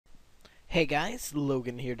Hey guys,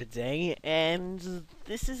 Logan here today, and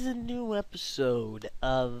this is a new episode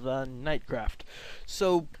of Knightcraft.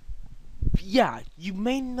 So, yeah, you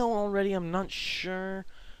may know already, I'm not sure,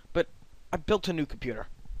 but I built a new computer.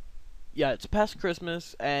 Yeah, it's past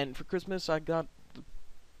Christmas, and for Christmas I got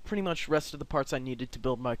pretty much rest of the parts I needed to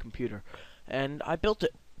build my computer. And I built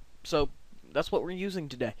it. So, that's what we're using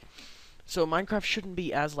today. So Minecraft shouldn't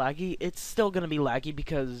be as laggy. It's still going to be laggy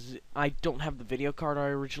because I don't have the video card I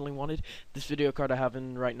originally wanted. This video card I have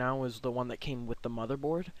in right now is the one that came with the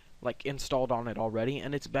motherboard, like installed on it already,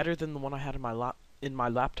 and it's better than the one I had in my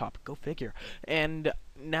laptop. Go figure. And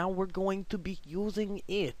now we're going to be using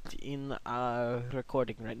it in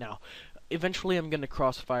recording right now. Eventually I'm going to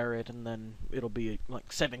crossfire it and then it'll be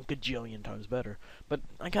like 7 gajillion times better. But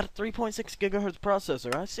I got a 3.6 gigahertz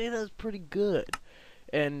processor. I say that's pretty good.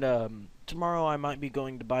 And tomorrow I might be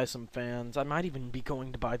going to buy some fans. I might even be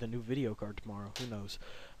going to buy the new video card tomorrow. Who knows?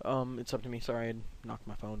 It's up to me. Sorry, I knocked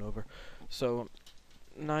my phone over. So,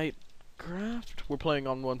 Knightcraft. We're playing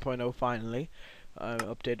on 1.0 finally. I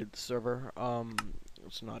updated the server.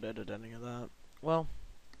 Let's not edit any of that. Well,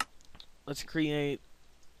 let's create.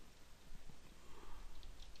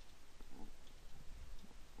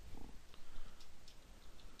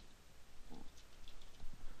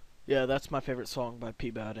 Yeah, that's my favorite song by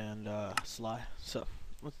P-Bad and Sly. So,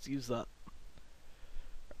 let's use that.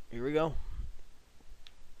 Here we go.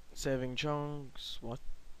 Saving chunks. What?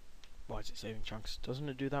 Why is it saving chunks? Doesn't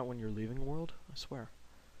it do that when you're leaving a world? I swear.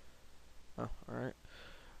 Oh, alright.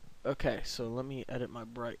 Okay, so let me edit my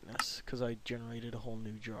brightness, because I generated a whole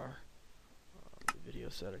new jar. Video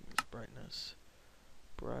settings, brightness,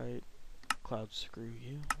 bright, cloud, screw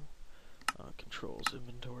you. Controls,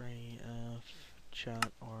 inventory, F,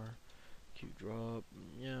 chat, R, Q drop,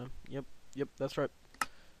 yeah, yep, that's right.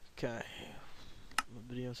 Okay,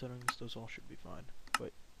 video settings, those all should be fine.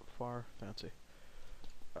 Wait, far, fancy.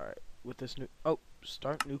 Alright, with this new, oh,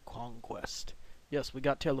 start new conquest. Yes, we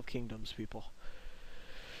got Tale of Kingdoms, people.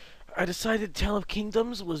 I decided Tale of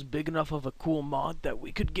Kingdoms was big enough of a cool mod that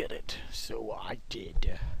we could get it, so I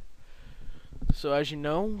did. So as you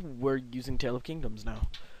know, we're using Tale of Kingdoms now.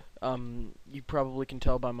 You probably can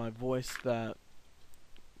tell by my voice that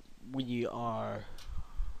we are...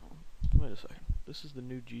 Wait a second. This is the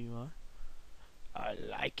new GUI. I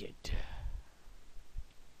like it.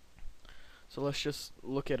 So let's just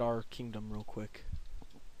look at our kingdom real quick.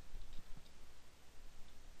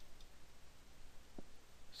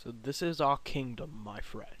 So this is our kingdom, my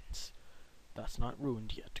friends. That's not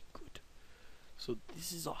ruined yet. Good. So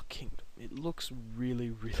this is our kingdom. It looks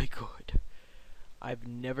really, really good. I've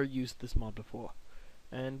never used this mod before.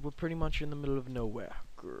 And we're pretty much in the middle of nowhere.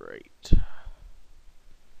 Great.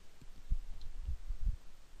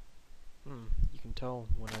 You can tell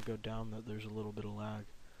when I go down that there's a little bit of lag.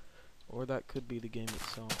 Or that could be the game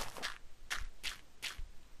itself.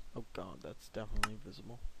 Oh god, that's definitely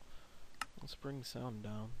visible. Let's bring sound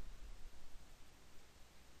down.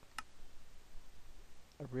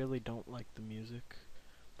 I really don't like the music,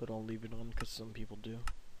 but I'll leave it on because some people do.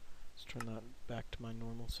 Let's turn that back to my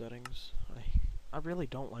normal settings. I really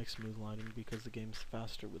don't like smooth lighting because the game's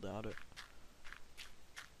faster without it.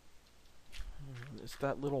 It's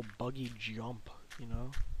that little buggy jump, you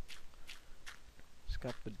know? It's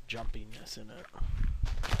got the jumpiness in it.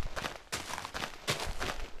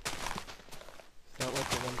 Is that like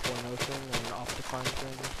the 1.0 thing or an Optifine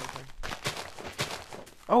thing or something?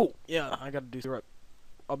 Oh, yeah, I gotta do right.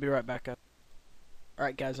 I'll be right back.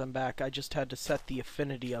 Alright guys, I'm back. I just had to set the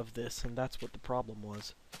affinity of this, and that's what the problem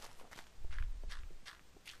was.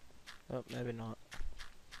 Oh, maybe not.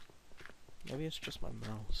 Maybe it's just my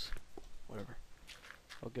mouse. Whatever.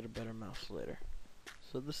 I'll get a better mouse later.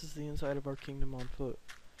 So this is the inside of our kingdom on foot.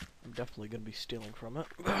 I'm definitely going to be stealing from it.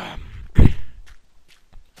 Didn't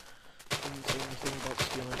say anything about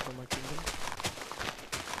stealing from my kingdom.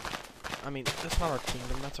 I mean, that's not our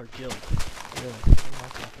kingdom, that's our guild. Really, what am I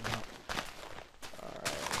talking about?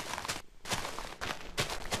 Alright.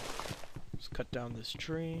 Let's cut down this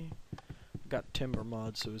tree. Got timber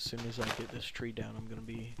mod, so as soon as I get this tree down, I'm gonna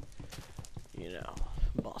be, you know,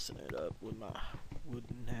 bossing it up with my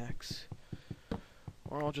wooden axe.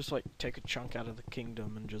 Or I'll just, like, take a chunk out of the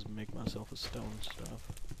kingdom and just make myself a stone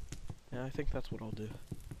stuff. Yeah, I think that's what I'll do.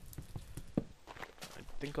 I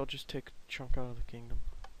think I'll just take a chunk out of the kingdom.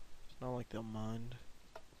 It's not like they'll mind.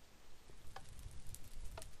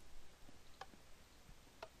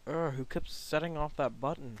 Who kept setting off that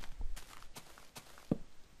button?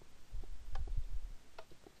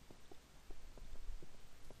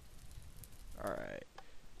 Alright.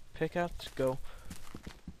 Pickaxe, go.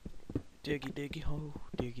 Diggy diggy ho,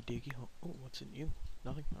 diggy diggy ho. Oh, what's in you?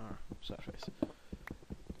 Nothing? Ah, sad face.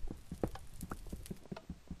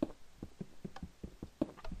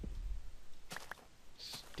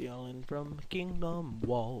 Stealing from kingdom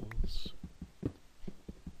walls.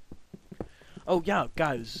 Oh yeah,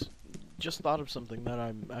 guys, just thought of something that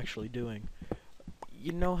I'm actually doing.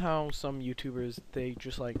 You know how some YouTubers, they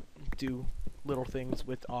just like do little things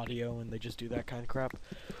with audio and they just do that kind of crap?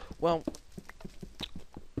 Well,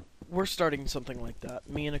 we're starting something like that.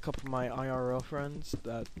 Me and a couple of my IRL friends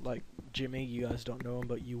that, like Jimmy, you guys don't know him,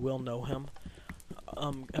 but you will know him,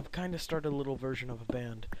 have kind of started a little version of a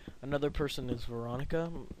band. Another person is Veronica.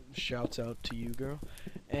 Shouts out to you, girl.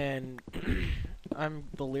 And I'm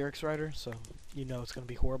the lyrics writer, so you know it's gonna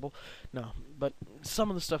be horrible. No, but some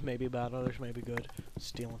of the stuff may be bad, others may be good.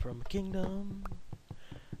 Stealing from a kingdom.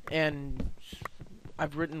 And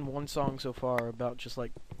I've written one song so far about just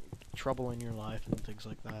like trouble in your life and things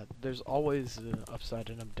like that. There's always an upside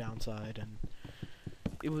and a downside, and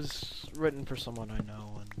it was written for someone I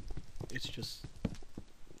know, and it's just,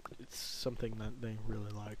 it's something that they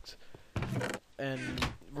really liked. And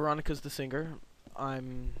Veronica's the singer.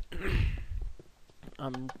 I'm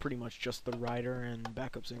pretty much just the writer and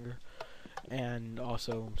backup singer, and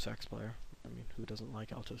also sax player. I mean, who doesn't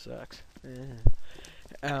like alto sax?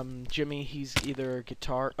 Jimmy, he's either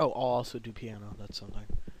guitar. Oh, I'll also do piano. That's something.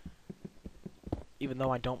 Even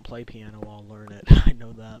though I don't play piano, I'll learn it. I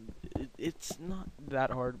know that. It's not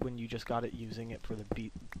that hard when you just got it using it for the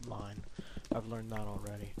beat line. I've learned that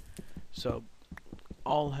already. So,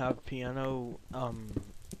 I'll have piano.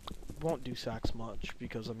 Won't do sax much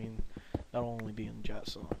because, I mean, that'll only be in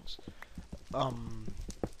jazz songs.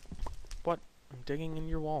 What? I'm digging in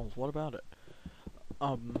your walls. What about it?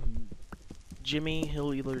 Jimmy,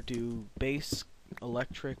 he'll either do bass,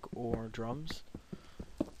 electric, or drums.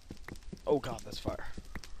 Oh god, that's fire.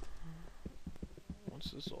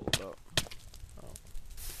 What's this all about? Oh.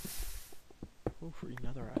 Ooh, free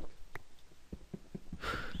netherrack.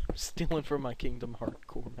 I'm stealing from my Kingdom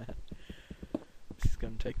hardcore, man. This is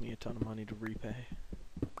gonna take me a ton of money to repay.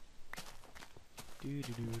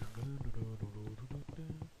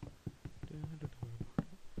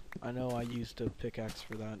 I know I used a pickaxe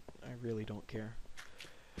for that. I really don't care.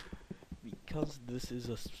 Because this is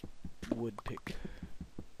a wood pick.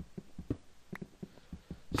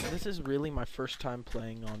 So this is really my first time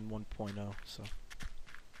playing on 1.0, so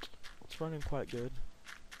it's running quite good.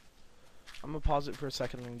 I'm gonna pause it for a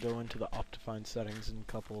second and go into the Optifine settings, and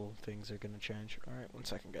a couple things are gonna change. Alright, 1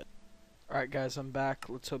 second, good. Alright guys, I'm back.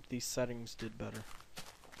 Let's hope these settings did better.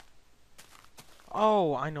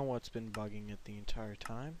 Oh, I know what's been bugging it the entire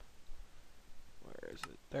time. Where is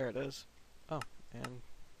it? There it is. Oh, and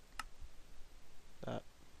that.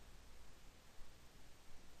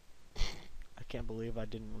 I can't believe I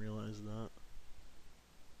didn't realize that.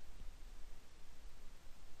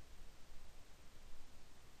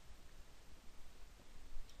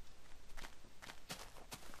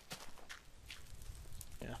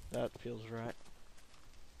 Yeah, that feels right.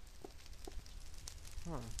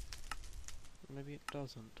 Huh. Maybe it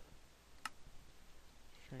doesn't.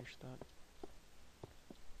 Change that.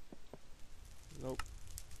 Nope.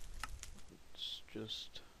 Let's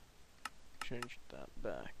just change that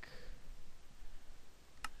back.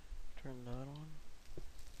 Turn that on.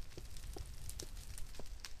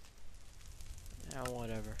 Yeah,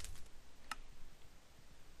 whatever.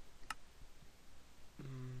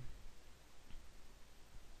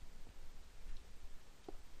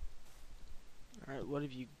 Alright, what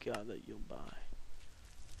have you got that you'll buy?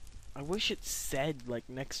 I wish it said, like,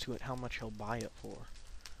 next to it how much he'll buy it for.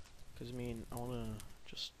 Because, I mean, I wanna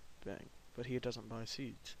just bang. But he doesn't buy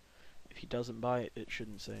seeds. If he doesn't buy it, it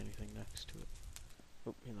shouldn't say anything next to it.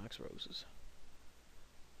 Oh, he likes roses.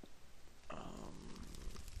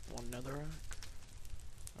 One netherrack?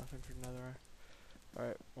 Nothing for netherrack.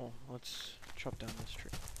 Alright, well, let's chop down this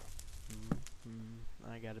tree.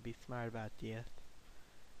 I gotta be smart about this.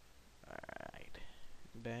 Alright.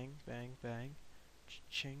 Bang, bang, bang.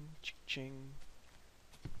 Ching, ching.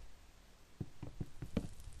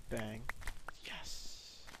 Bang.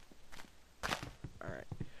 Yes. Alright.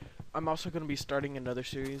 I'm also going to be starting another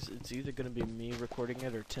series. It's either going to be me recording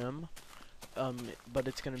it or Tim. But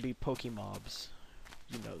it's going to be Pokemobs.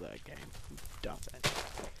 You know that game. Dump it.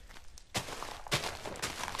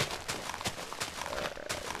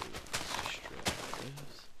 Alright.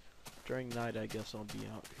 During night, I guess I'll be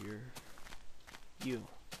out here. You.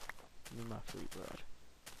 Give me my free bread.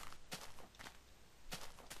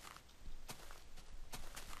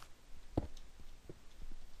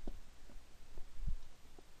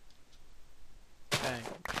 Bang,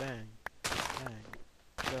 bang, bang,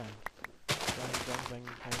 bang, bang, bang, bang, bang,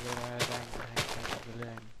 bang, bang, bang,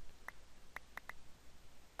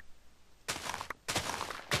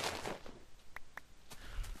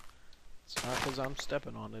 because I'm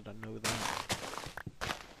stepping on it, I know that.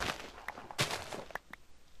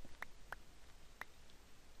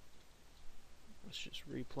 Let's just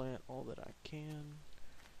replant all that I can.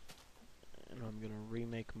 And I'm gonna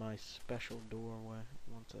remake my special doorway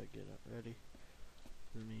once I get it ready.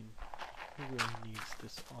 I mean, who really needs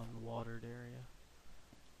this unwatered area?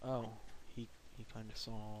 Oh, he kind of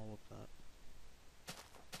saw all of that.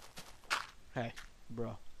 Hey,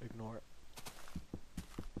 bruh, ignore it.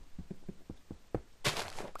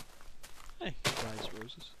 Hey, guys,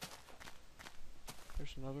 roses.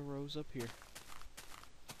 There's another rose up here.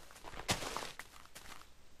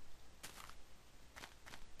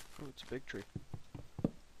 Oh, it's a big tree.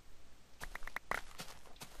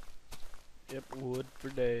 Yep, wood for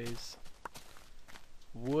days.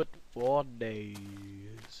 Wood for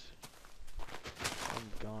days. Oh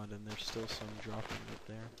god, and there's still some dropping up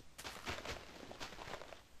there.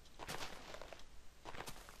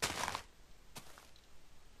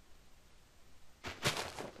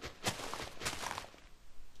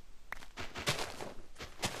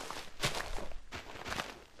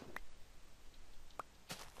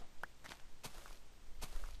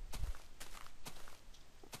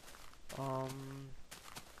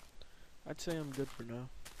 I'd say I'm good for now.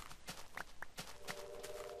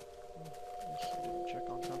 Let's check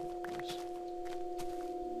on top of the place.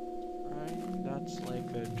 Right, that's like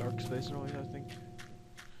a dark space noise, I think.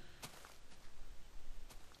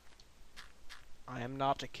 I am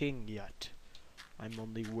not a king yet. I'm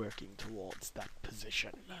only working towards that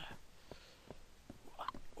position.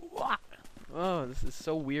 Oh, this is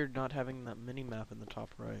so weird not having that mini-map in the top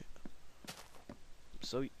right.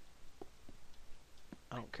 So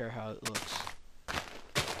I don't care how it looks. I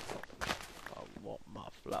want my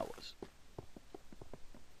flowers.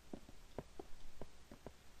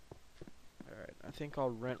 Alright, I think I'll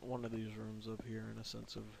rent one of these rooms up here in a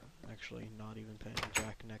sense of actually not even paying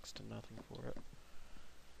jack next to nothing for it.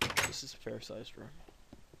 This is a fair-sized room.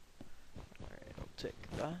 Alright, I'll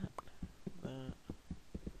take that, that.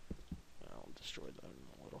 I'll destroy that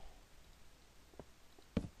in a little.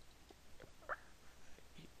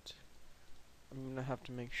 I'm gonna have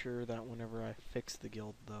to make sure that whenever I fix the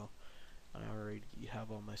guild, though, I already have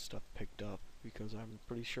all my stuff picked up, because I'm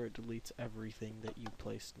pretty sure it deletes everything that you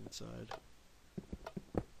placed inside.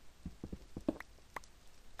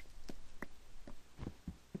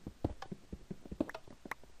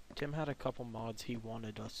 Tim had a couple mods he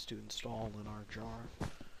wanted us to install in our jar,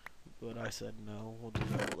 but I said no, we'll do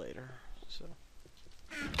that later. So,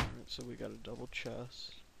 alright, so we got a double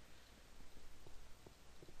chest.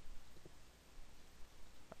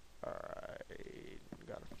 Alright,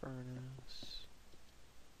 got a furnace.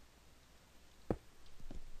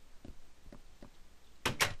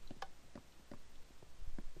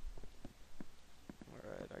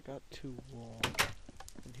 Alright, I got 2 wool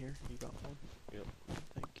in here. You got one? Yep,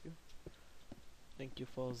 thank you. Thank you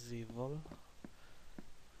for the wool.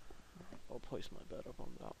 I'll place my bed up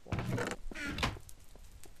on that wall.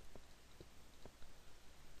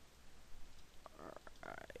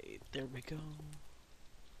 Alright, there we go.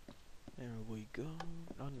 There we go.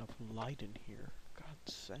 Not enough light in here.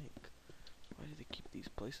 God's sake. Why do they keep these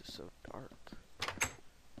places so dark?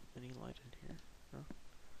 Any light in here? No?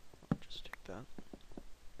 I'll just take that.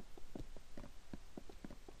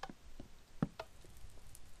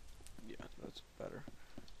 Yeah, that's better.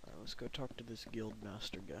 Alright, let's go talk to this guild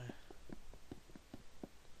master guy.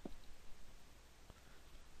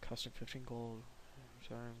 Costing 15 gold.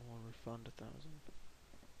 Retiring will refund 1,000.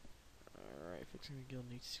 Alright, fixing the guild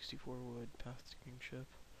needs 64 wood, path to kingship.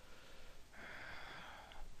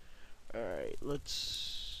 Alright,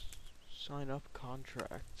 let's sign up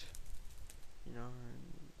contract. You know,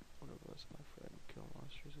 and one of us, my friend, kill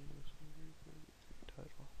monsters and use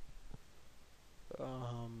title.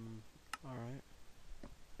 Alright.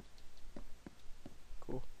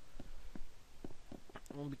 Cool.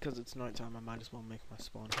 Well, because it's nighttime, I might as well make my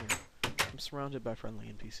spawn here. I'm surrounded by friendly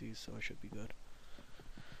NPCs, so I should be good.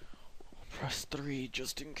 Press 3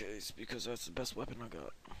 just in case, because that's the best weapon I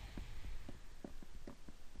got.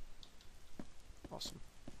 Awesome.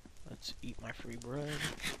 Let's eat my free bread.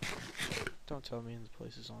 Don't tell me the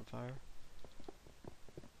place is on fire.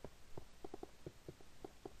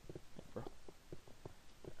 Hey, bro.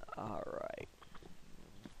 Alright.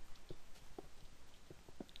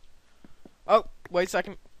 Oh, wait a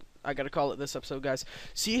second. I gotta call it this episode, guys.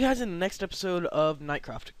 See you guys in the next episode of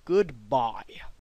Knightcraft. Goodbye.